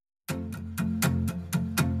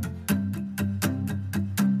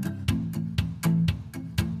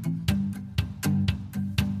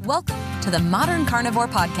Welcome to the Modern Carnivore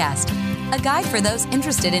Podcast, a guide for those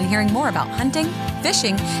interested in hearing more about hunting,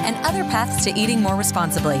 fishing, and other paths to eating more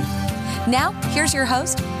responsibly. Now, here's your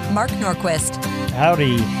host, Mark Norquist.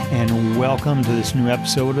 Howdy, and welcome to this new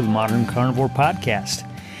episode of the Modern Carnivore Podcast.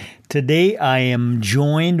 Today, I am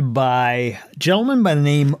joined by a gentleman by the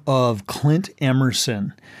name of Clint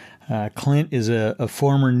Emerson. Clint is a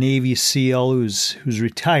former Navy SEAL who's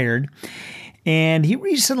retired, and he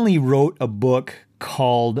recently wrote a book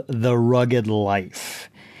called The Rugged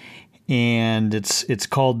Life, and it's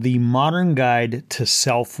called The Modern Guide to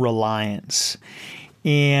Self-Reliance.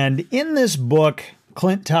 And in this book,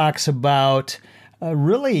 Clint talks about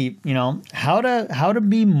really, how to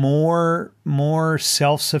be more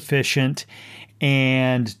self-sufficient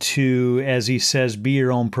and to, as he says, be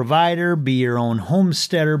your own provider, be your own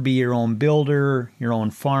homesteader, be your own builder, your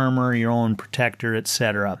own farmer, your own protector,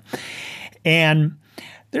 etc. And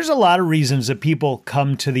there's a lot of reasons that people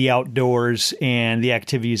come to the outdoors and the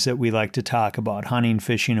activities that we like to talk about, hunting,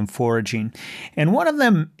 fishing, and foraging. And one of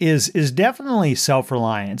them is definitely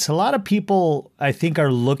self-reliance. A lot of people, I think,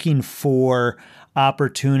 are looking for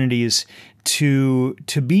opportunities to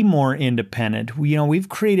be more independent. We've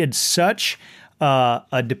created such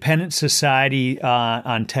a dependent society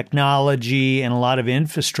on technology and a lot of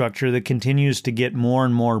infrastructure that continues to get more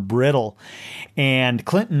and more brittle. And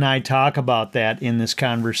Clint and I talk about that in this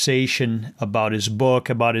conversation, about his book,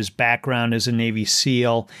 about his background as a Navy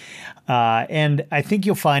SEAL. And I think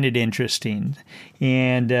you'll find it interesting.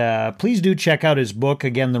 And please do check out his book,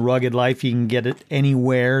 again, The Rugged Life. You can get it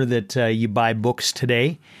anywhere that you buy books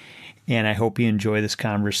today. And I hope you enjoy this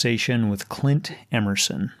conversation with Clint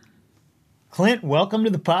Emerson. Clint, welcome to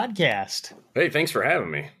the podcast. Hey, thanks for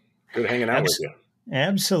having me. Good hanging out with you.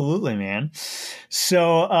 Absolutely, man.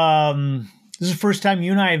 So this is the first time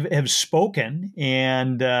you and I have spoken,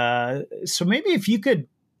 and so maybe if you could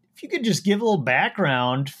just give a little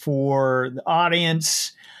background for the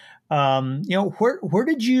audience. Where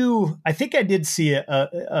did you? I think I did see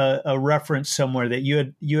a reference somewhere that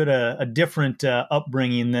you had a different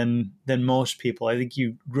upbringing than most people. I think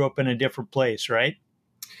you grew up in a different place, right?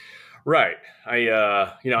 Right.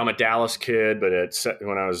 I'm a Dallas kid, but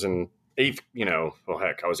when I was in I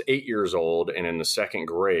was 8 years old, and in the second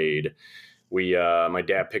grade, my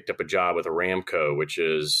dad picked up a job with Aramco, which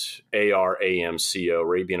is ARAMCO,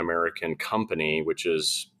 Arabian American Company, which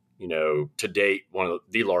is, to date, one of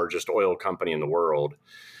the largest oil company in the world.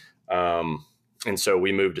 And so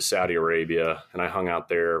we moved to Saudi Arabia, and I hung out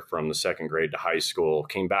there from the second grade to high school,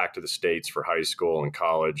 came back to the States for high school and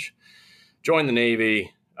college, joined the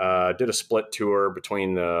Navy. Did a split tour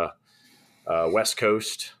between the West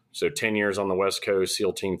Coast, so 10 years on the West Coast,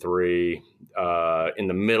 SEAL Team 3. In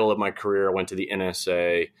the middle of my career, I went to the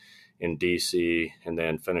NSA in D.C. and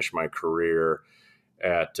then finished my career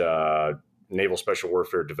at Naval Special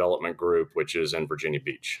Warfare Development Group, which is in Virginia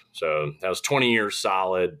Beach. So that was 20 years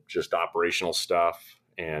solid, just operational stuff.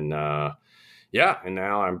 And and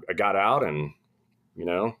now I got out and,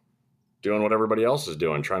 doing what everybody else is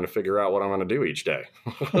doing, trying to figure out what I'm going to do each day.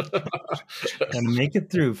 And make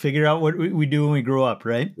it through, figure out what we do when we grow up,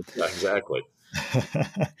 right? Yeah, exactly.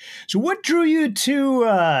 So what drew you to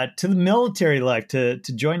the military life, to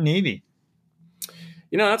join Navy?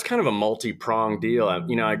 That's kind of a multi-pronged deal.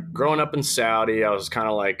 Growing up in Saudi, I was kind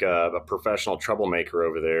of like a professional troublemaker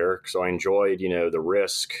over there. So I enjoyed, the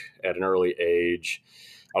risk at an early age.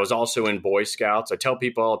 I was also in Boy Scouts. I tell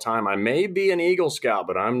people all the time, I may be an Eagle Scout,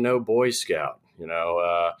 but I'm no Boy Scout,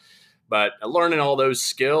 but learning all those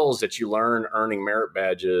skills that you learn earning merit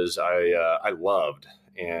badges, I loved.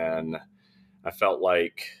 And I felt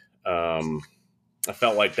like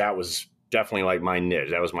that was definitely like my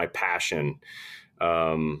niche. That was my passion.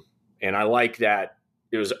 And I like that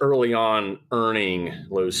it was early on earning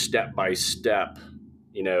those step by step.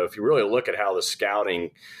 If you really look at how the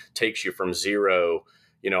scouting takes you from zero,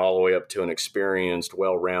 all the way up to an experienced,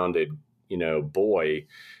 well-rounded, boy,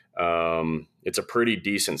 it's a pretty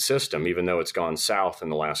decent system, even though it's gone south in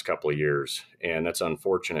the last couple of years. And that's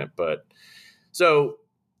unfortunate. But so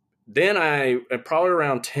then I probably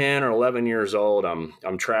around 10 or 11 years old,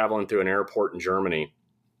 I'm traveling through an airport in Germany,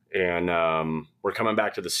 and we're coming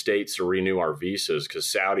back to the States to renew our visas because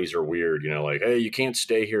Saudis are weird, like, hey, you can't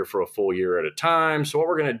stay here for a full year at a time. So what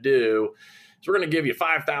we're going to do is we're going to give you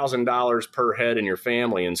 $5,000 per head in your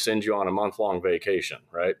family and send you on a month-long vacation,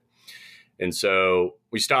 right? And so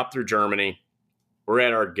we stop through Germany. We're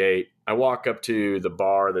at our gate. I walk up to the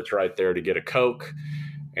bar that's right there to get a Coke.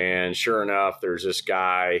 And sure enough, there's this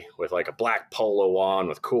guy with like a black polo on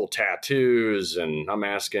with cool tattoos. And I'm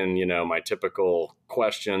asking, my typical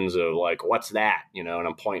questions of like, what's that? And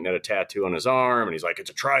I'm pointing at a tattoo on his arm, and he's like, it's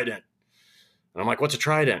a trident. And I'm like, what's a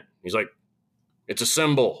trident? He's like, it's a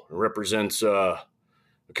symbol. It represents a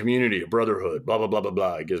community, a brotherhood, blah, blah, blah, blah,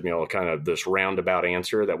 blah. It gives me all kind of this roundabout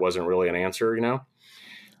answer that wasn't really an answer,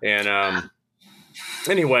 And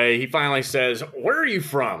anyway, he finally says, where are you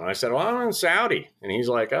from? And I said, well, I'm in Saudi. And he's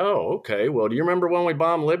like, oh, okay. Well, do you remember when we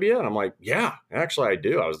bombed Libya? And I'm like, yeah, actually I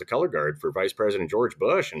do. I was the color guard for Vice President George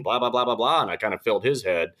Bush and blah, blah, blah, blah, blah. And I kind of filled his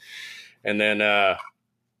head. And then,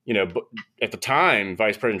 at the time,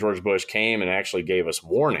 Vice President George Bush came and actually gave us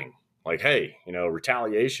warning. Like, hey,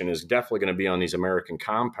 retaliation is definitely going to be on these American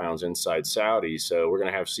compounds inside Saudi. So we're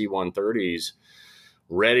going to have C-130s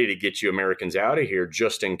ready to get you Americans out of here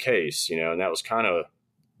just in case, and that was kind of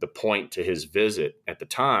the point to his visit at the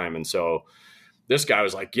time. And so this guy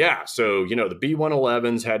was like, yeah, so, the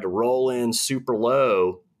B-111s had to roll in super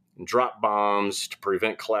low and drop bombs to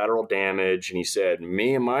prevent collateral damage. And he said,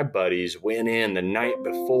 me and my buddies went in the night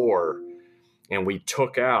before and we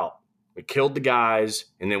killed the guys,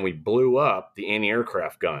 and then we blew up the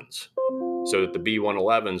anti-aircraft guns so that the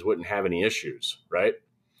B-111s wouldn't have any issues, right?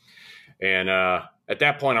 And at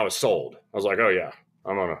that point, I was sold. I was like, oh, yeah,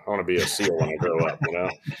 I want to be a SEAL when I grow up,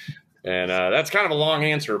 And that's kind of a long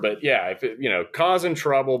answer, but yeah, if causing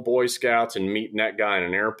trouble, Boy Scouts, and meeting that guy in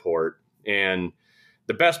an airport. And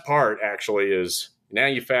the best part actually is now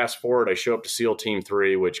you fast forward, I show up to SEAL Team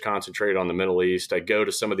 3, which concentrated on the Middle East. I go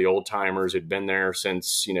to some of the old timers who'd been there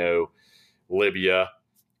since, Libya.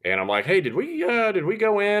 And I'm like, hey, did we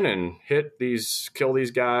go in and kill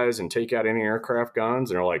these guys and take out any aircraft guns?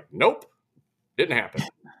 And they're like, nope, didn't happen.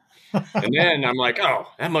 And then I'm like, oh,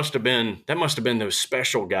 that must have been those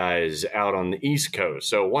special guys out on the East Coast.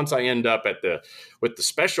 So once I end up with the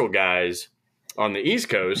special guys on the East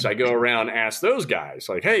Coast, I go around and ask those guys,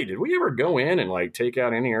 like, hey, did we ever go in and like take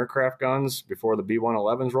out any aircraft guns before the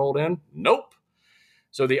B-111s rolled in? Nope.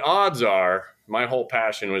 So the odds are my whole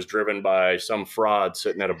passion was driven by some fraud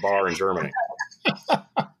sitting at a bar in Germany.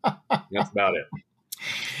 That's about it.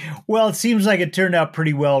 Well, it seems like it turned out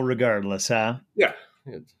pretty well regardless, huh? Yeah.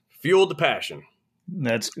 It fueled the passion.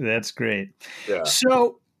 That's great. Yeah.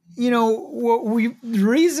 So, the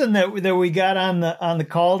reason that we got on the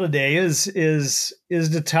call today is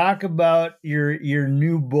to talk about your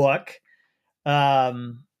new book,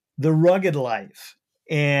 The Rugged Life.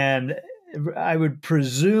 And I would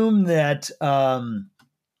presume that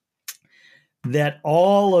that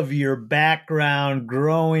all of your background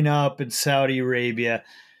growing up in Saudi Arabia,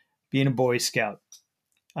 being a Boy Scout,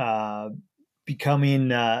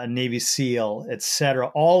 becoming a Navy SEAL, etc.,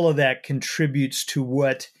 all of that contributes to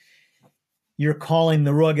what you're calling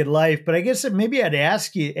the rugged life. But I guess maybe I'd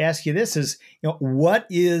ask you this: is what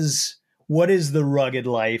is the rugged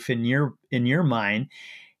life in your mind?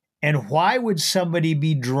 And why would somebody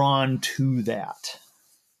be drawn to that?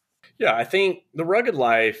 Yeah, I think the rugged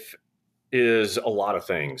life is a lot of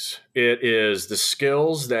things. It is the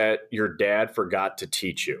skills that your dad forgot to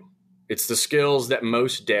teach you. It's the skills that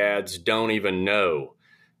most dads don't even know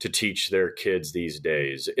to teach their kids these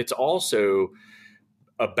days. It's also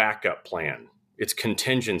a backup plan. It's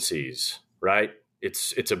contingencies, right?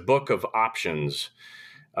 It's a book of options.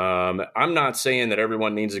 I'm not saying that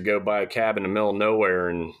everyone needs to go buy a cabin in the middle of nowhere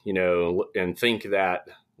and think that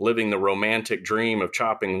living the romantic dream of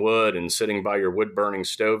chopping wood and sitting by your wood burning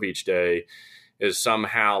stove each day is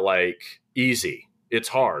somehow like easy. It's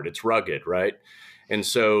hard. It's rugged, right? And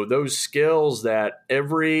so those skills that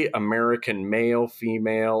every American male,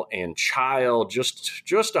 female, and child just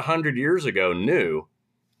 100 years ago knew,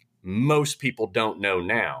 most people don't know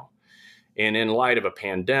now. And in light of a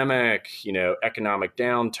pandemic, economic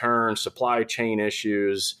downturn, supply chain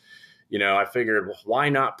issues, I figured, why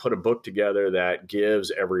not put a book together that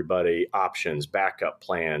gives everybody options, backup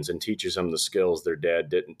plans, and teaches them the skills their dad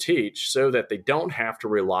didn't teach so that they don't have to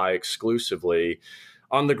rely exclusively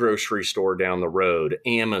on the grocery store down the road,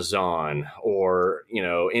 Amazon, or,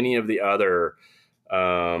 any of the other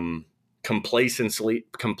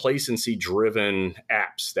complacency-driven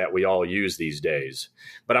apps that we all use these days.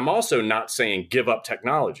 But I'm also not saying give up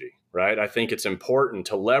technology, right? I think it's important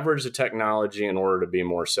to leverage the technology in order to be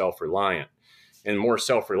more self-reliant. And the more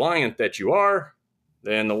self-reliant that you are,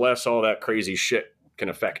 then the less all that crazy shit can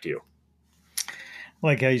affect you.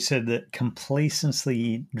 Like how you said that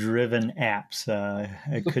complacency-driven apps.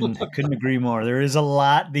 I couldn't agree more. There is a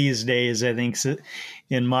lot these days, I think,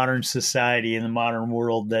 in modern society, in the modern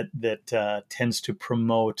world, that tends to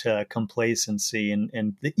promote complacency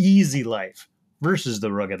and the easy life. versus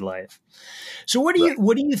the rugged life. So what do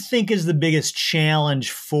you think is the biggest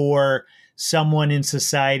challenge for someone in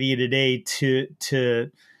society today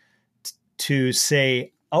to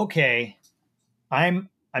say, okay, I'm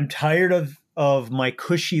tired of my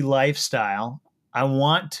cushy lifestyle. I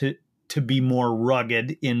want to be more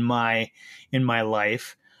rugged in my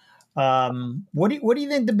life. What do you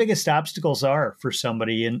think the biggest obstacles are for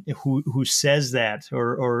somebody who says that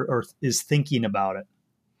or is thinking about it?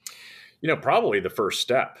 Probably the first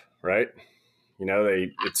step, right?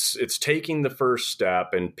 It's taking the first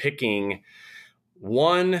step and picking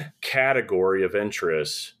one category of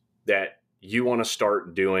interests that you want to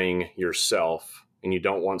start doing yourself, and you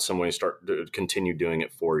don't want someone to continue doing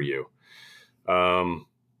it for you.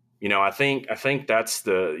 I think that's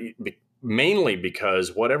mainly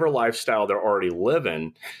because whatever lifestyle they're already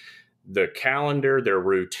living, the calendar, their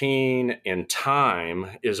routine, and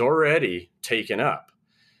time is already taken up.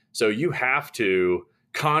 So you have to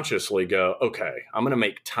consciously go, okay, I'm going to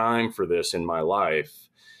make time for this in my life,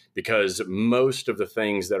 because most of the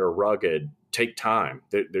things that are rugged take time,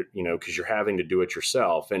 because you're having to do it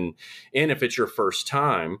yourself. And if it's your first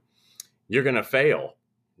time, you're going to fail.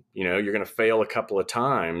 You're going to fail a couple of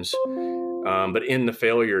times. But in the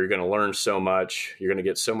failure, you're going to learn so much. You're going to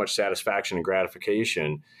get so much satisfaction and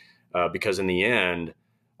gratification, because in the end,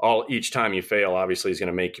 each time you fail, obviously, is going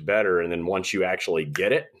to make you better. And then once you actually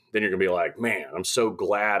get it, then you're going to be like, man, I'm so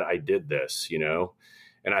glad I did this,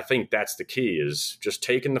 And I think that's the key, is just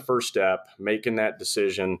taking the first step, making that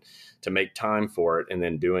decision to make time for it, and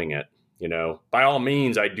then doing it. By all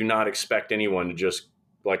means, I do not expect anyone to just,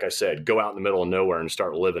 like I said, go out in the middle of nowhere and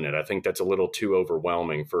start living it. I think that's a little too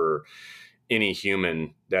overwhelming for any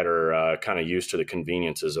human that are kind of used to the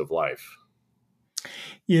conveniences of life.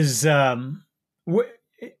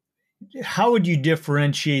 How would you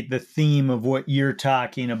differentiate the theme of what you're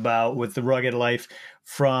talking about with the rugged life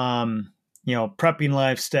from, prepping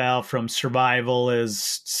lifestyle, from survival,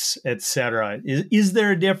 et cetera? Is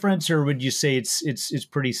there a difference, or would you say it's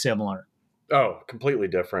pretty similar? Oh, completely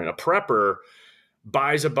different. A prepper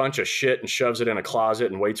buys a bunch of shit and shoves it in a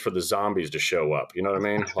closet and waits for the zombies to show up. You know what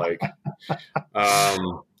I mean? Like, a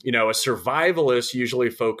survivalist usually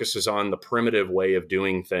focuses on the primitive way of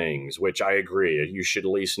doing things, which I agree. You should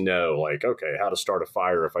at least know, like, okay, how to start a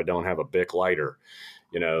fire if I don't have a Bic lighter,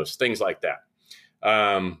 things like that.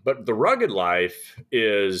 But the rugged life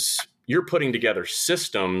is you're putting together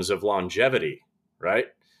systems of longevity, right?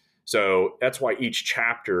 So that's why each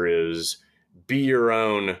chapter is be your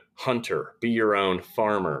own hunter, be your own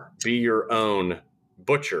farmer, be your own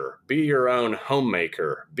butcher, be your own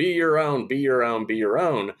homemaker, be your own.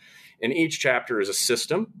 And each chapter is a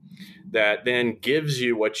system that then gives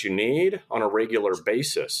you what you need on a regular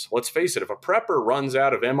basis. Let's face it, if a prepper runs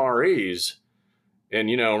out of MREs, and,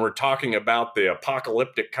 we're talking about the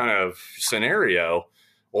apocalyptic kind of scenario,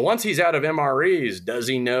 well, once he's out of MREs, does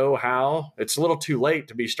he know how? It's a little too late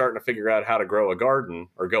to be starting to figure out how to grow a garden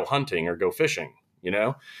or go hunting or go fishing,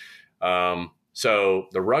 So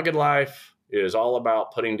the rugged life is all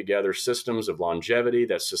about putting together systems of longevity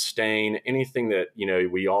that sustain anything that,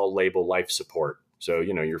 we all label life support. So,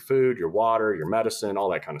 your food, your water, your medicine, all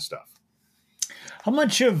that kind of stuff. How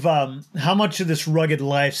much of this rugged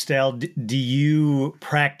lifestyle do you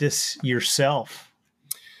practice yourself?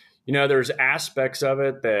 There's aspects of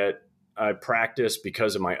it that I practice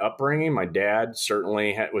because of my upbringing. My dad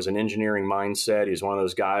certainly was an engineering mindset. He's one of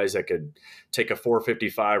those guys that could take a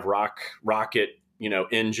 455 rocket,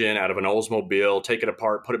 engine out of an Oldsmobile, take it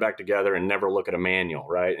apart, put it back together, and never look at a manual,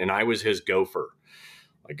 right? And I was his gopher.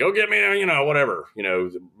 Like, go get me,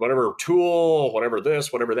 whatever tool, whatever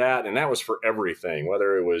this, whatever that. And that was for everything,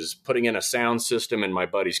 whether it was putting in a sound system in my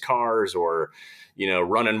buddy's cars or,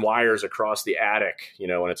 running wires across the attic,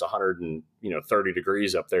 when it's 130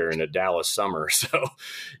 degrees up there in a Dallas summer. So,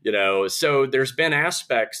 so there's been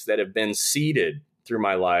aspects that have been seeded through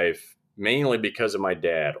my life, mainly because of my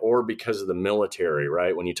dad or because of the military,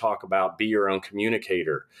 right? When you talk about be your own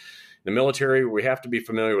communicator, the military, we have to be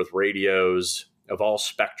familiar with radios of all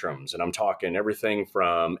spectrums. And I'm talking everything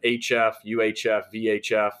from HF, UHF,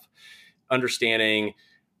 VHF, understanding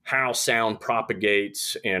how sound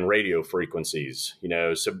propagates and radio frequencies,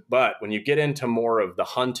 but when you get into more of the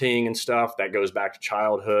hunting and stuff, that goes back to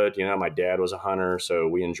childhood. My dad was a hunter, so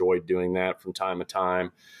we enjoyed doing that from time to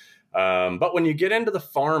time. But when you get into the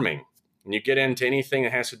farming and you get into anything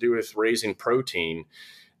that has to do with raising protein,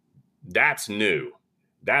 that's new.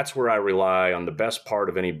 That's where I rely on the best part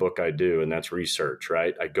of any book I do, and that's research,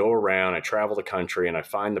 right? I go around, I travel the country, and I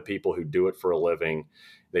find the people who do it for a living.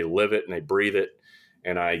 They live it and they breathe it.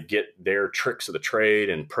 and I get their tricks of the trade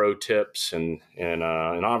and pro tips, and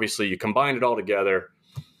obviously you combine it all together,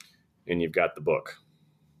 and you've got the book.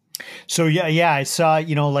 So yeah, I saw,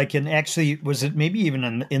 like actually, was it maybe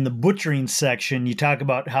even in the butchering section, you talk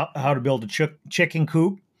about how to build a chicken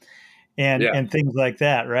coop and things like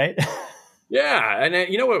that, right? Yeah, and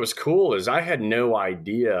what was cool is I had no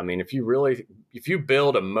idea. I mean, if you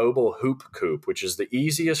build a mobile hoop coop, which is the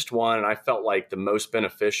easiest one, and I felt like the most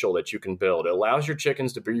beneficial that you can build, it allows your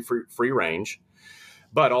chickens to be free range,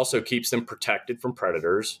 but also keeps them protected from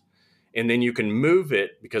predators. And then you can move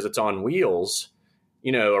it because it's on wheels,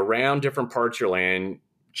 around different parts of your land.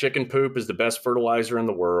 Chicken poop is the best fertilizer in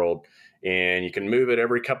the world. And you can move it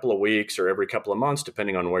every couple of weeks or every couple of months,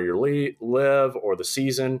 depending on where you live or the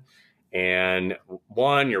season. And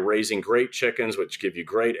you're raising great chickens, which give you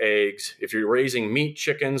great eggs. If you're raising meat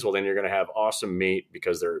chickens, well, then you're going to have awesome meat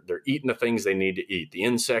because they're eating the things they need to eat, the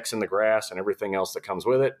insects in the grass and everything else that comes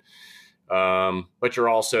with it. But you're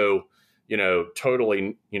also,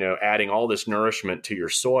 totally, adding all this nourishment to your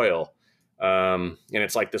soil. And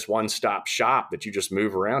it's like this one-stop shop that you just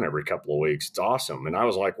move around every couple of weeks. It's awesome. And I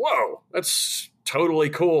was like, whoa, that's totally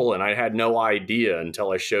cool. And I had no idea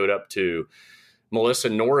until I showed up to Melissa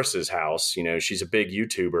Norris's house. She's a big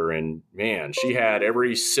YouTuber, and man, she had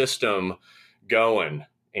every system going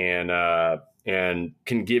and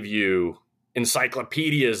can give you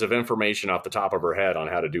encyclopedias of information off the top of her head on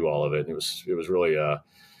how to do all of it. It was really a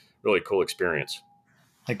really cool experience.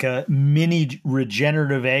 Like a mini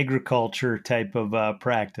regenerative agriculture type of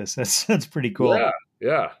practice. That's pretty cool.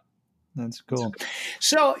 Yeah. That's cool.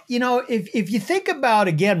 So, if you think about,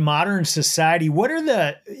 again, modern society, what are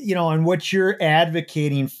the, and what you're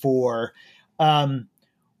advocating for,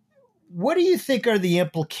 what do you think are the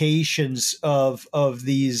implications of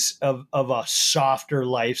a softer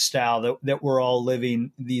lifestyle that we're all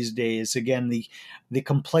living these days? Again, the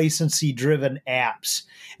complacency driven apps.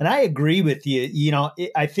 And I agree with you.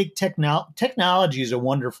 I think technology is a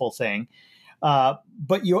wonderful thing.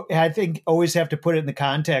 But I think always have to put it in the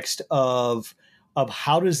context of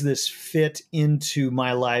how does this fit into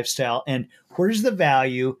my lifestyle, and where's the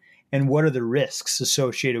value and what are the risks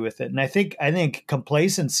associated with it? And I think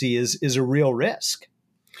complacency is a real risk.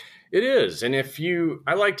 It is. And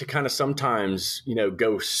I like to kind of sometimes,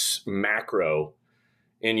 go macro,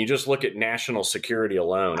 and you just look at national security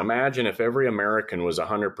alone. Imagine if every American was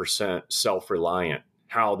 100% self-reliant,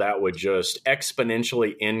 how that would just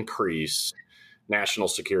exponentially increase national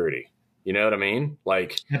security. You know what I mean?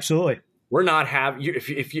 Like, absolutely. We're not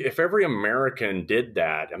if every American did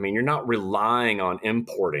that, I mean, you're not relying on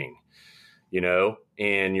importing,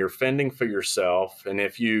 and you're fending for yourself. And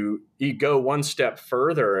if you go one step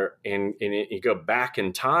further and you go back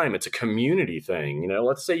in time, it's a community thing.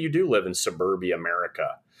 Let's say you do live in suburbia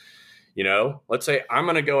America. Let's say I'm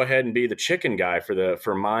going to go ahead and be the chicken guy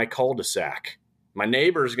for my cul-de-sac. My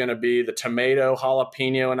neighbor's going to be the tomato,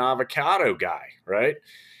 jalapeno, and avocado guy, right?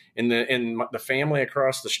 And the family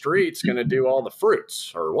across the street's going to do all the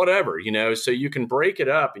fruits or whatever, so you can break it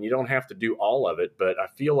up and you don't have to do all of it. But I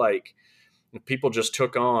feel like people just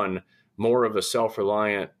took on more of a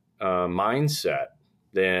self-reliant mindset,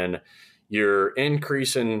 then you're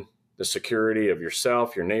increasing the security of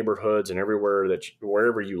yourself, your neighborhoods, and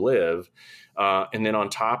wherever you live. And then on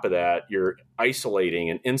top of that, you're isolating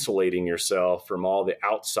and insulating yourself from all the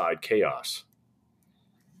outside chaos.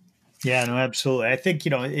 Yeah, no, absolutely. I think,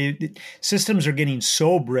 systems are getting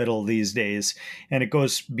so brittle these days, and it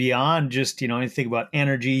goes beyond just, you think about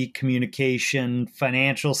energy, communication,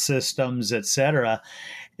 financial systems, et cetera.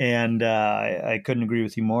 And I couldn't agree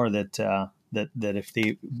with you more that if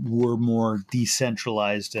they were more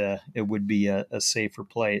decentralized, it would be a safer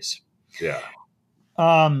place. Yeah.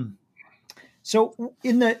 So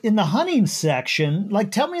in the hunting section,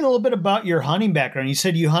 tell me a little bit about your hunting background. You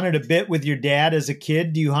said you hunted a bit with your dad as a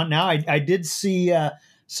kid. Do you hunt now? I did saw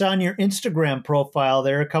on your Instagram profile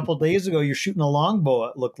there a couple of days ago, you're shooting a longbow,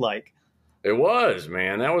 it looked like. It was,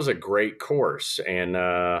 man. That was a great course. And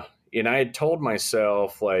I had told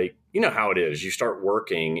myself, how it is. You start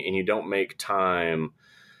working and you don't make time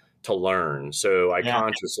to learn. So I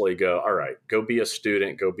consciously go, all right, go be a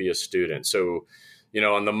student. So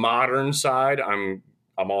on the modern side, I'm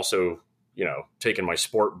also, taking my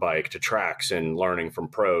sport bike to tracks and learning from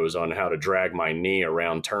pros on how to drag my knee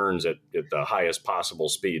around turns at the highest possible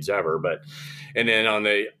speeds ever. And then on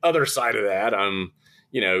the other side of that, I'm,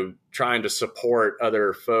 trying to support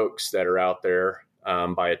other folks that are out there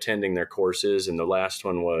by attending their courses. And the last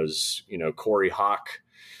one was, Corey Hawk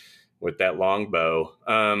with that longbow.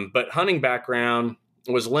 But hunting background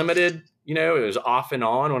was limited. It was off and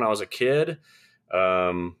on when I was a kid.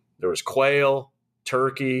 There was quail,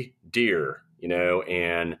 turkey, deer,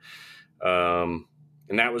 and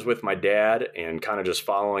that was with my dad and kind of just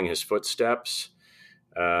following his footsteps.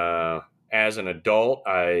 As an adult,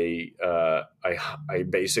 I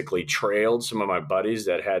basically trailed some of my buddies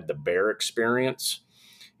that had the bear experience,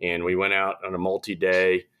 and we went out on a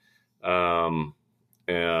multi-day. It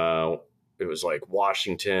was like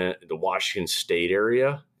the Washington State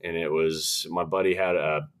area, and it was my buddy had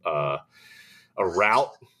a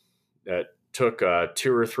route that took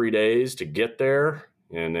 2 or 3 days to get there,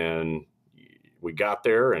 and then we got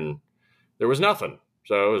there and there was nothing.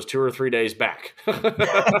 So it was 2 or 3 days back.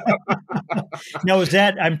 Now, is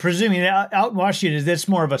that, I'm presuming out in Washington, is this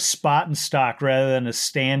more of a spot and stock rather than a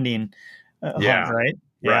standing hunt, right?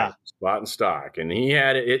 Yeah. Right. Spot and stock. And he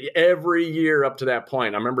had it every year up to that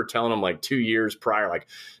point. I remember telling him like 2 years prior, like,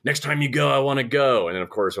 next time you go, I want to go. And then, of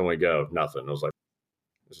course, when we go, nothing. I was like,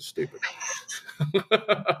 this is stupid.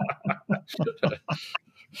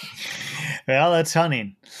 Well, that's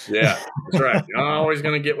hunting. Yeah, that's right. You're not always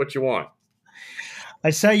going to get what you want. I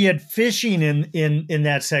saw you had fishing in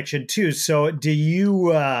that section too. So do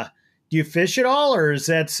you fish at all, or is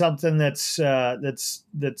that something that's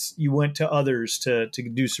you went to others to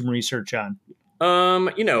do some research on?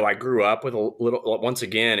 I grew up with a little, once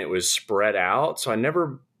again, it was spread out. So I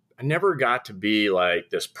never got to be like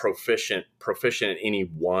this proficient in any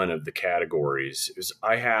one of the categories.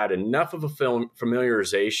 I had enough of a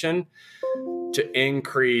familiarization to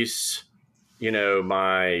increase,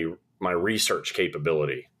 my research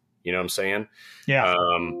capability. You know what I'm saying? Yeah.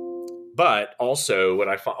 But also what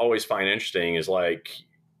I always find interesting is like,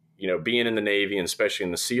 being in the Navy and especially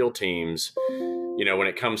in the SEAL teams, when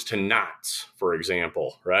it comes to knots, for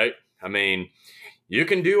example, right? I mean, you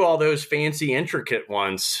can do all those fancy, intricate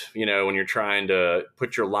ones, when you're trying to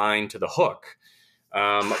put your line to the hook.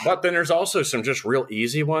 But then there's also some just real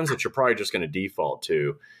easy ones that you're probably just going to default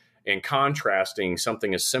to. And contrasting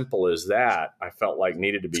something as simple as that, I felt like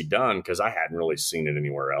needed to be done because I hadn't really seen it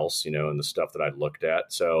anywhere else, in the stuff that I'd looked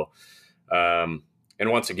at. So, and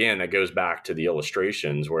once again, that goes back to the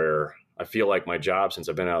illustrations where I feel like my job since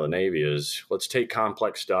I've been out of the Navy is let's take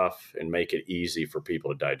complex stuff and make it easy for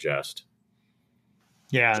people to digest.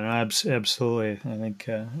 Yeah, no, absolutely. I think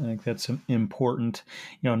that's important.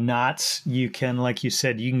 Knots, you can, like you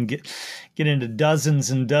said, you can get into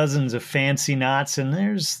dozens and dozens of fancy knots, and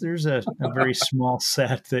there's a very small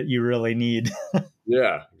set that you really need.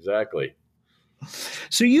 Yeah, exactly.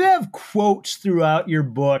 So you have quotes throughout your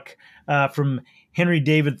book from Henry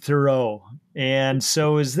David Thoreau. And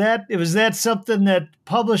so was that something that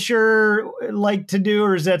publisher liked to do,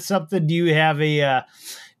 or is that something, do you have a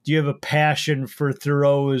passion for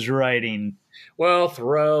Thoreau's writing? Well,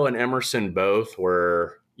 Thoreau and Emerson both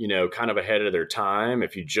were, kind of ahead of their time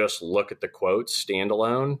if you just look at the quotes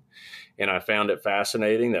standalone. And I found it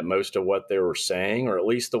fascinating that most of what they were saying, or at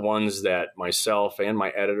least the ones that myself and my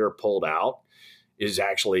editor pulled out, is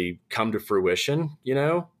actually come to fruition.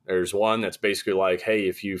 There's one that's basically like, hey,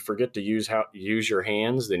 if you forget to use your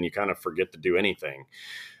hands, then you kind of forget to do anything.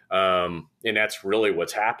 And that's really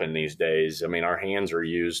what's happened these days. I mean, our hands are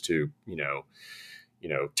used to,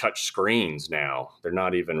 touch screens now. They're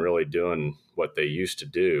not even really doing what they used to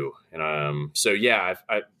do. And so, yeah,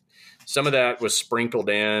 some of that was sprinkled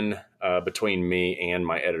in between me and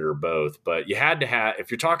my editor both. But you had to have,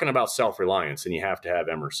 if you're talking about self-reliance, then you have to have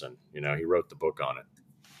Emerson. He wrote the book on it.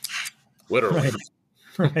 Literally.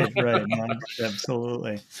 Right. No,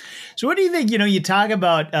 absolutely. So what do you think? You talk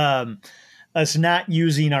about us not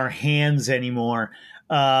using our hands anymore,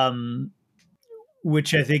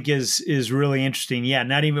 which I think is really interesting. Yeah,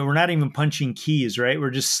 we're not even punching keys, right? We're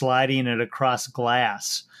just sliding it across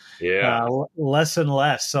glass. Yeah, less and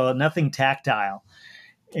less. So nothing tactile,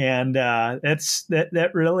 and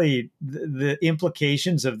that really the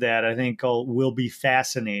implications of that I think will be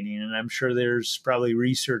fascinating, and I'm sure there's probably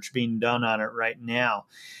research being done on it right now.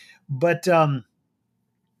 But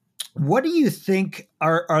what do you think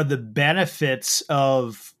are the benefits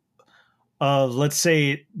of let's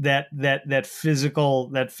say that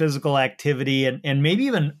physical activity and maybe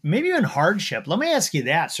even hardship? Let me ask you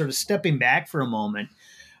that, sort of stepping back for a moment.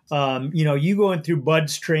 You going through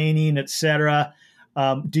BUD/S training, et cetera.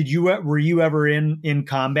 Were you ever in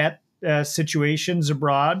combat situations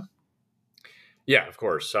abroad? Yeah, of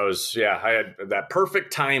course. I had that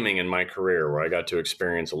perfect timing in my career where I got to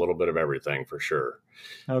experience a little bit of everything for sure.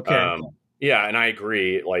 Okay. Yeah. And I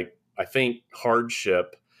agree. Like, I think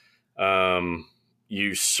hardship,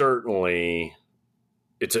 you certainly,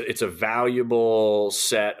 it's a valuable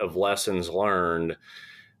set of lessons learned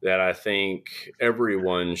that I think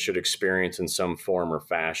everyone should experience in some form or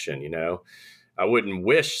fashion. I wouldn't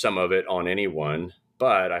wish some of it on anyone,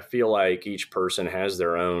 but I feel like each person has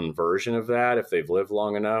their own version of that if they've lived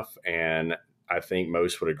long enough. And I think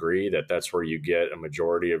most would agree that that's where you get a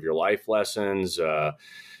majority of your life lessons,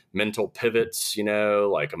 mental pivots,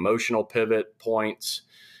 like emotional pivot points.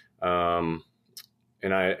 And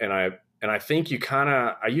I think you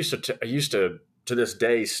I used to this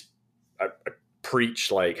day, I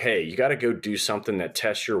preach like, hey, you got to go do something that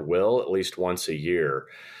tests your will at least once a year,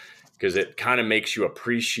 because it kind of makes you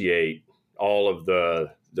appreciate all of the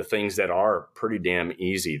things that are pretty damn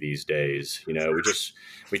easy these days.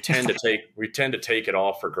 We tend to take it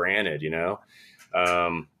all for granted,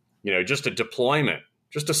 just a deployment,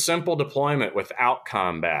 just a simple deployment without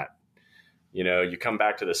combat. You come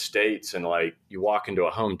back to the States and like you walk into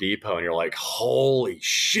a Home Depot and you're like, holy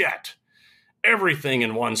shit, everything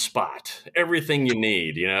in one spot, everything you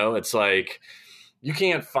need. It's like, you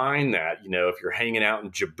can't find that, if you're hanging out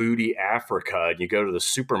in Djibouti, Africa, and you go to the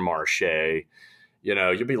supermarché,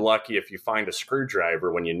 you'll be lucky if you find a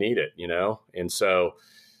screwdriver when you need it, And so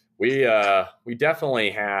we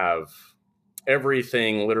definitely have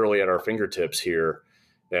everything literally at our fingertips here,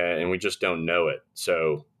 and we just don't know it.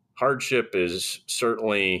 So hardship is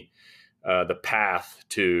certainly the path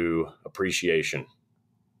to appreciation.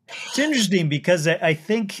 It's interesting because I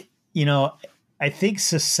think,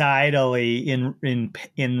 societally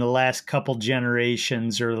in the last couple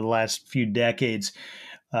generations or the last few decades,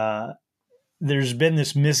 there's been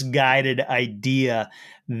this misguided idea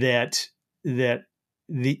that the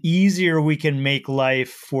easier we can make life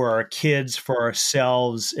for our kids, for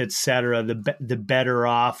ourselves, et cetera, the better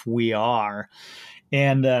off we are.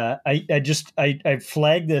 And I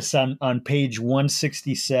flagged this on page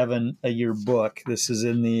 167 of your book. This is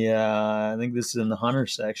in I think this is in the Hunter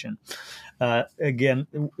section. Again,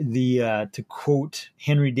 to quote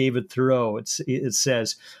Henry David Thoreau, it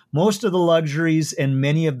says, most of the luxuries and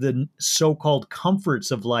many of the so-called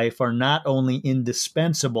comforts of life are not only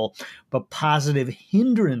indispensable, but positive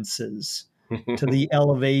hindrances to the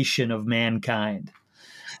elevation of mankind.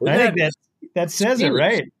 I think that says it,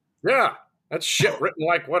 right? Yeah. That's shit written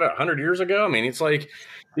like, 100 years ago? I mean, it's like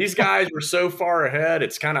these guys were so far ahead.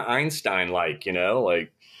 It's kind of Einstein-like,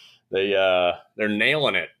 like they're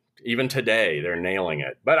nailing it. Even today, they're nailing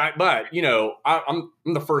it. But I'm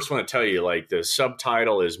the first one to tell you, like, the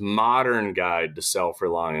subtitle is Modern Guide to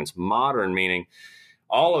Self-Reliance. Modern meaning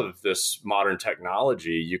all of this modern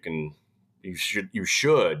technology, you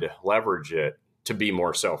should leverage it to be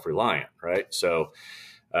more self-reliant, right? So,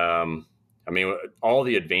 all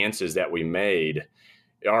the advances that we made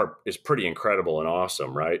is pretty incredible and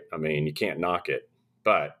awesome, right? I mean, you can't knock it,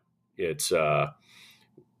 but it's the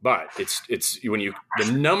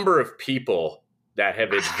number of people that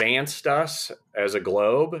have advanced us as a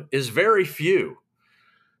globe is very few.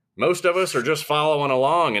 Most of us are just following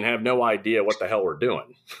along and have no idea what the hell we're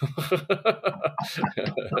doing.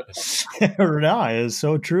 No, it's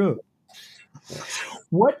so true.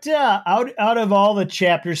 What out of all the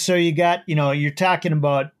chapters? So you got, you're talking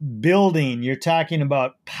about building, you're talking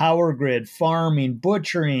about power grid, farming,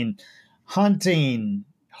 butchering, hunting,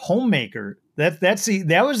 homemaker.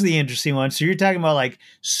 That was the interesting one. So you're talking about like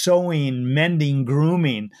sewing, mending,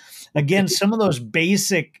 grooming. Again, some of those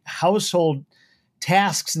basic household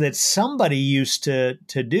tasks that somebody used to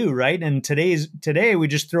do, right? And today we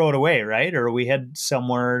just throw it away, right? Or we head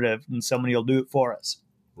somewhere and somebody will do it for us.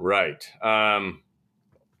 Right.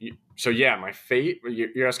 So yeah,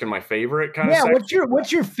 you're asking my favorite kind of section?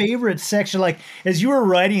 What's your favorite section? Like, as you were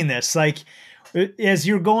writing this, like as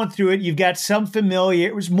you're going through it, you've got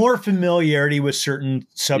it was more familiarity with certain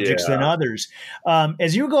subjects than others.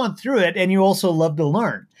 As you were going through it, and you also love to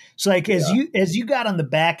learn. So like as you got on the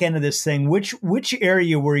back end of this thing, which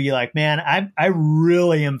area were you like, man, I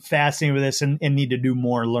really am fascinated with this and need to do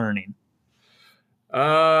more learning?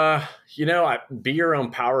 Be Your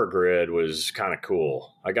Own Power Grid was kind of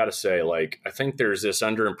cool. I got to say, like, I think there's this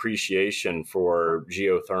underappreciation for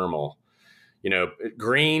geothermal,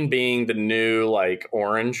 green being the new, like,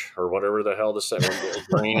 orange or whatever the hell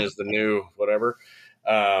green is the new, whatever.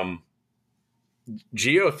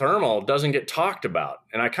 Geothermal doesn't get talked about.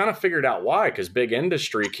 And I kind of figured out why, because big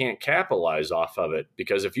industry can't capitalize off of it.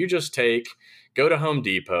 Because if you just go to Home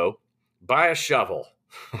Depot, buy a shovel,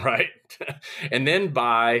 right? And then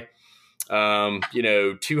buy,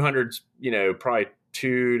 200, probably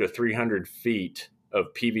 200 to 300 feet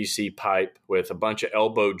of PVC pipe with a bunch of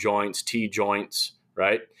elbow joints, T-joints,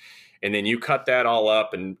 right? And then you cut that all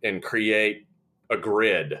up and create a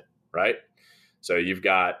grid, right? So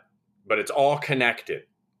but it's all connected.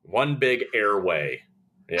 One big airway.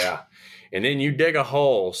 Yeah. And then you dig a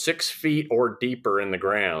hole 6 feet or deeper in the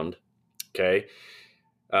ground Okay.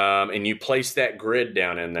 And you place that grid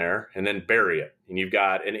down in there and then bury it. And you've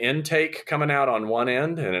got an intake coming out on one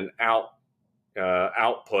end and an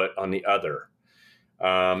output on the other.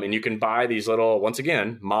 And you can buy these little, once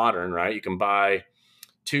again, modern, right? You can buy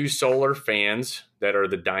 2 solar fans that are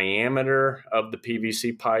the diameter of the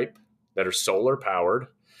PVC pipe that are solar powered.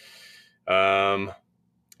 And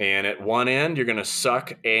at one end, you're going to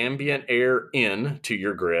suck ambient air in to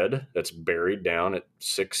your grid that's buried down at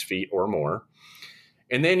 6 feet or more.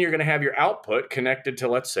 And then you're going to have your output connected to,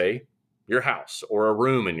 let's say, your house or a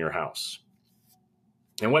room in your house.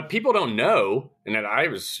 And what people don't know, and that I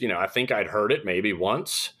think I'd heard it maybe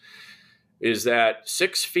once, is that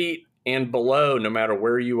 6 feet and below, no matter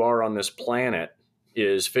where you are on this planet,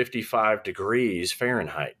 is 55 degrees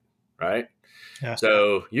Fahrenheit, right? Yeah.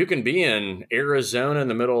 So you can be in Arizona in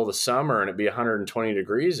the middle of the summer and it'd be 120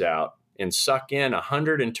 degrees out and suck in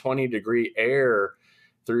 120 degree air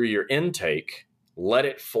through your intake, let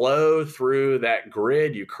it flow through that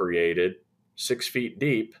grid you created 6 feet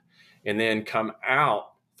deep, and then come out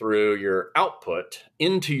through your output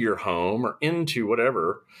into your home or into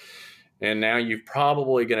whatever. And now you're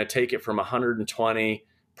probably going to take it from 120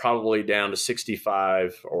 probably down to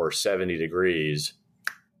 65 or 70 degrees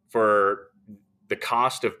for the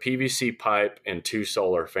cost of PVC pipe and 2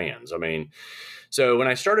 solar fans. I mean, so when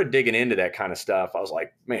I started digging into that kind of stuff, I was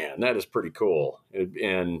like, man, that is pretty cool.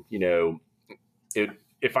 And,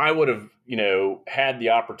 if I would have, had the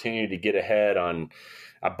opportunity to get ahead on,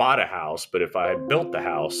 I bought a house, but if I had built the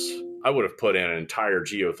house, I would have put in an entire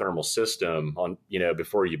geothermal system on,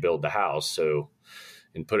 before you build the house. So,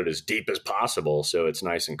 and put it as deep as possible. So it's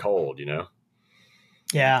nice and cold,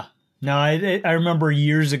 Yeah. No, I remember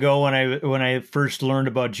years ago when I first learned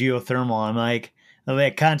about geothermal, I'm like,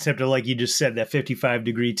 that concept of, like you just said, that 55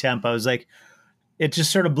 degree temp, I was like, it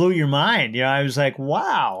just sort of blew your mind. I was like,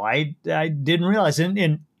 wow, I didn't realize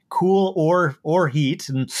in cool or heat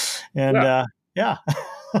yeah.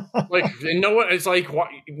 It's like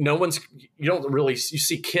no one's, you don't really, you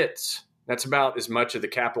see kits. That's about as much of the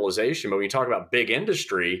capitalization. But when you talk about big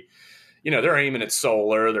industry, they're aiming at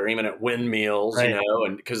solar, they're aiming at windmills, right.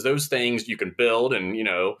 And because those things you can build and,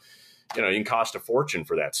 you can cost a fortine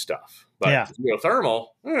for that stuff. But geothermal,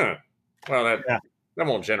 that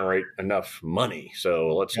won't generate enough money.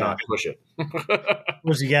 So let's not push it.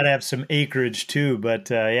 You got to have some acreage too. But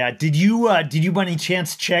did you by any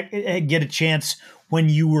chance get a chance when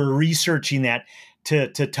you were researching that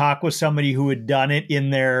to talk with somebody who had done it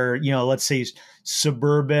in their, let's say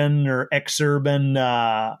suburban or exurban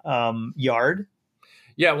yard?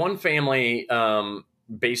 Yeah, one family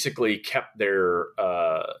basically kept their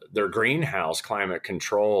greenhouse climate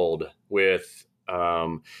controlled with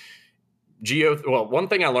one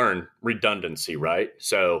thing I learned, redundancy, right?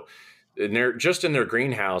 So in their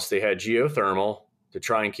greenhouse, they had geothermal to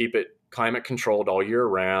try and keep it climate controlled all year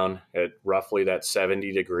round at roughly that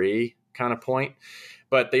 70 degree kind of point.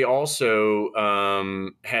 But they also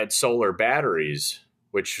had solar batteries,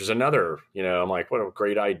 which was another, I'm like, what a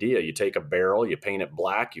great idea. You take a barrel, you paint it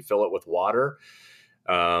black, you fill it with water.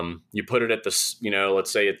 You put it at the,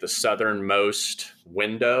 let's say at the southernmost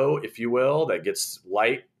window, if you will, that gets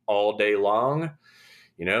light all day long,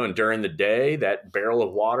 and during the day, that barrel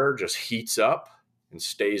of water just heats up and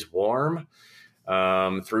stays warm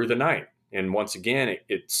through the night. And once again,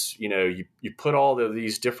 it's, you put all of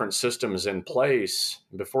these different systems in place.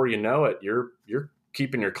 Before you know it, you're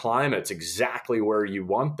keeping your climates exactly where you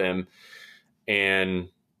want them, and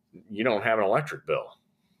you don't have an electric bill.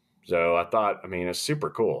 So I thought, it's super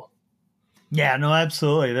cool. Yeah, no,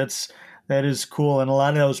 absolutely. That is cool. And a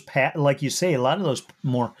lot of those, like you say, a lot of those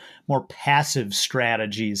more passive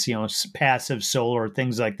strategies, passive solar,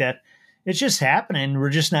 things like that, it's just happening. We're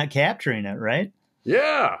just not capturing it, right?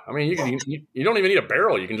 Yeah. You don't even need a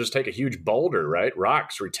barrel. You can just take a huge boulder, right?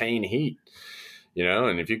 Rocks retain heat,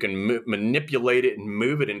 and if you can manipulate it and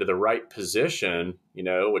move it into the right position,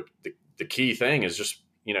 what the key thing is just,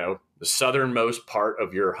 the southernmost part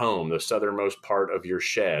of your home, the southernmost part of your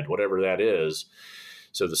shed, whatever that is.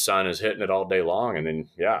 So the sun is hitting it all day long, and then,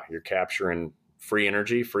 you're capturing free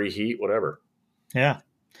energy, free heat, whatever. Yeah.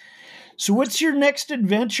 So what's your next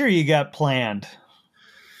adventure you got planned?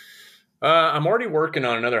 I'm already working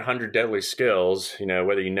on another 100 Deadly Skills.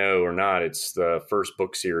 Whether you know or not, it's the first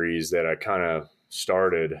book series that I kind of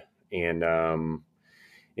started, and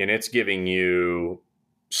it's giving you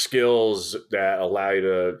skills that allow you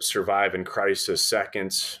to survive in crisis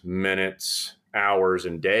seconds, minutes, hours,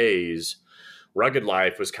 and days. Rugged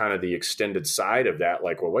Life was kind of the extended side of that.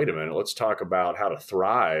 Like, well, wait a minute, let's talk about how to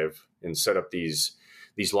thrive and set up these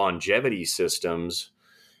longevity systems.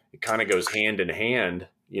 It kind of goes hand in hand,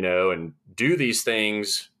 and do these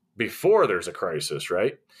things before there's a crisis,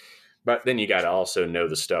 right? But then you got to also know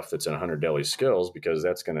the stuff that's in 100 Deadly Skills, because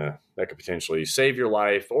that could potentially save your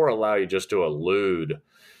life or allow you just to elude,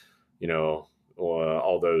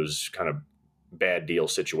 all those kind of bad deal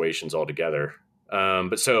situations altogether. I'm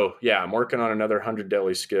working on another 100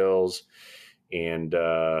 Deadly Skills, and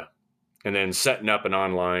then setting up an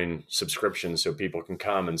online subscription so people can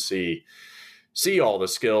come and see all the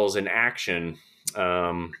skills in action.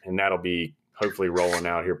 And that'll be hopefully rolling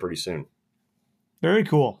out here pretty soon. Very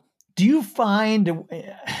cool. Do you find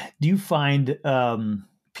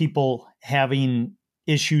people having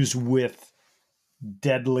issues with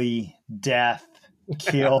deadly, death,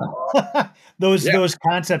 kill, those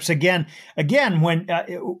concepts again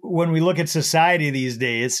when we look at society these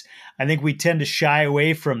days? I think we tend to shy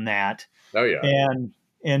away from that. Oh yeah.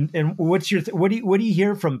 And what's what do you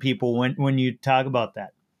hear from people when you talk about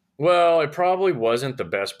that? Well, it probably wasn't the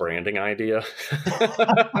best branding idea.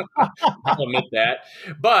 I'll admit that.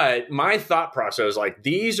 But my thought process was like,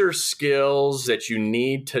 these are skills that you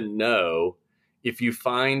need to know if you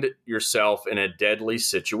find yourself in a deadly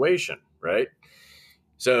situation, right?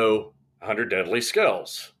 So 100 Deadly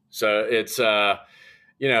Skills. So it's,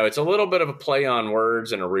 it's a little bit of a play on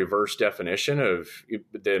words and a reverse definition of,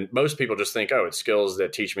 then most people just think, oh, it's skills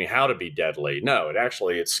that teach me how to be deadly. No,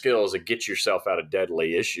 it's skills that get yourself out of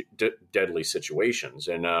deadly situations.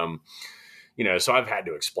 And, so I've had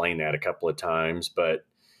to explain that a couple of times, but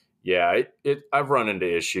yeah, I've run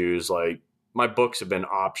into issues. Like my books have been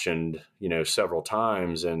optioned, several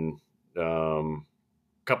times, and a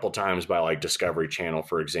couple of times by like Discovery Channel,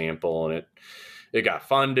 for example, and it got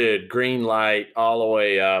funded, green light, all the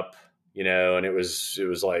way up, and it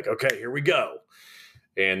was like, okay, here we go.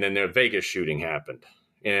 And then the Vegas shooting happened,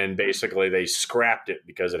 and basically they scrapped it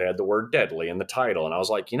because it had the word deadly in the title. And I was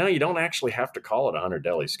like, you don't actually have to call it 100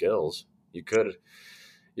 Deadly Skills. You could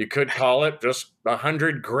call it just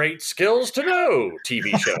 100 Great Skills to Know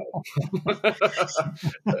TV show.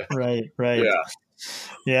 Right. Yeah.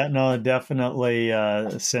 Yeah, no, definitely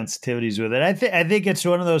sensitivities with it. I think it's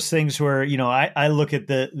one of those things where I look at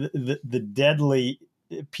the deadly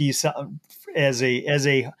piece as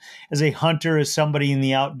a hunter, as somebody in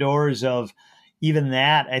the outdoors. Of even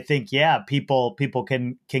that, I think people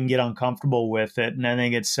can get uncomfortable with it, and I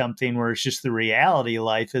think it's something where it's just the reality.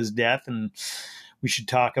 Life is death, and we should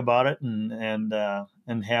talk about it and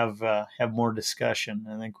have more discussion.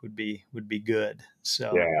 I think would be good.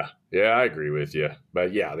 So yeah, I agree with you.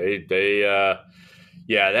 But yeah,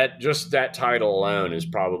 that title alone is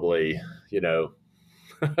probably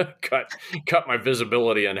cut my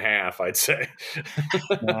visibility in half, I'd say.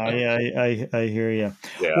 I hear you.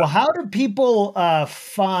 Yeah. Well, how do people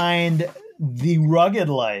find The Rugged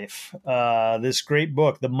Life, this great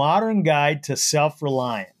book, The Modern Guide to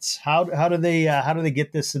Self-Reliance? How do they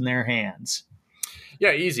get this in their hands?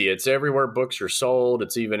 Yeah, easy. It's everywhere books are sold.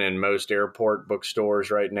 It's even in most airport bookstores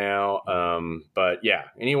right now. But yeah,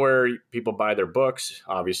 anywhere people buy their books,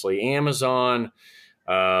 obviously Amazon.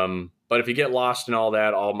 But if you get lost in all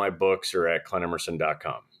that, all my books are at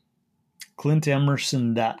ClintEmerson.com.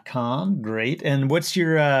 ClintEmerson.com. Great. And what's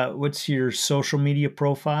your social media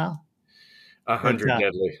profile?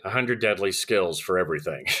 100 deadly skills for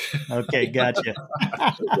everything. Okay, gotcha.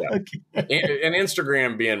 Okay. And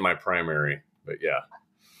Instagram being my primary, but yeah.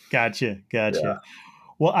 Gotcha. Yeah.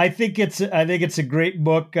 Well, I think it's a great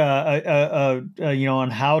book, on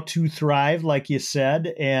how to thrive, like you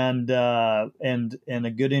said, and a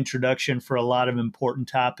good introduction for a lot of important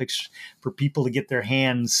topics for people to get their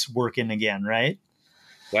hands working again, right?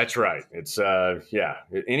 That's right. It's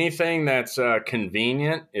anything that's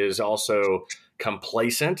convenient is also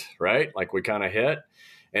complacent, right? Like we kind of hit,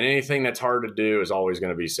 and anything that's hard to do is always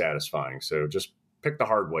going to be satisfying. So just pick the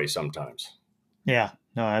hard way sometimes. Yeah,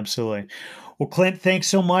 no, absolutely. Well, Clint, thanks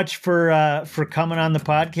so much for coming on the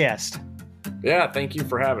podcast. Yeah, thank you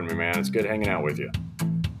for having me, man. It's good hanging out with you.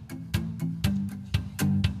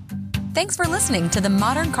 Thanks for listening to the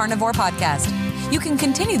Modern Carnivore Podcast. You can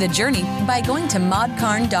continue the journey by going to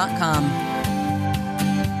modcarn.com.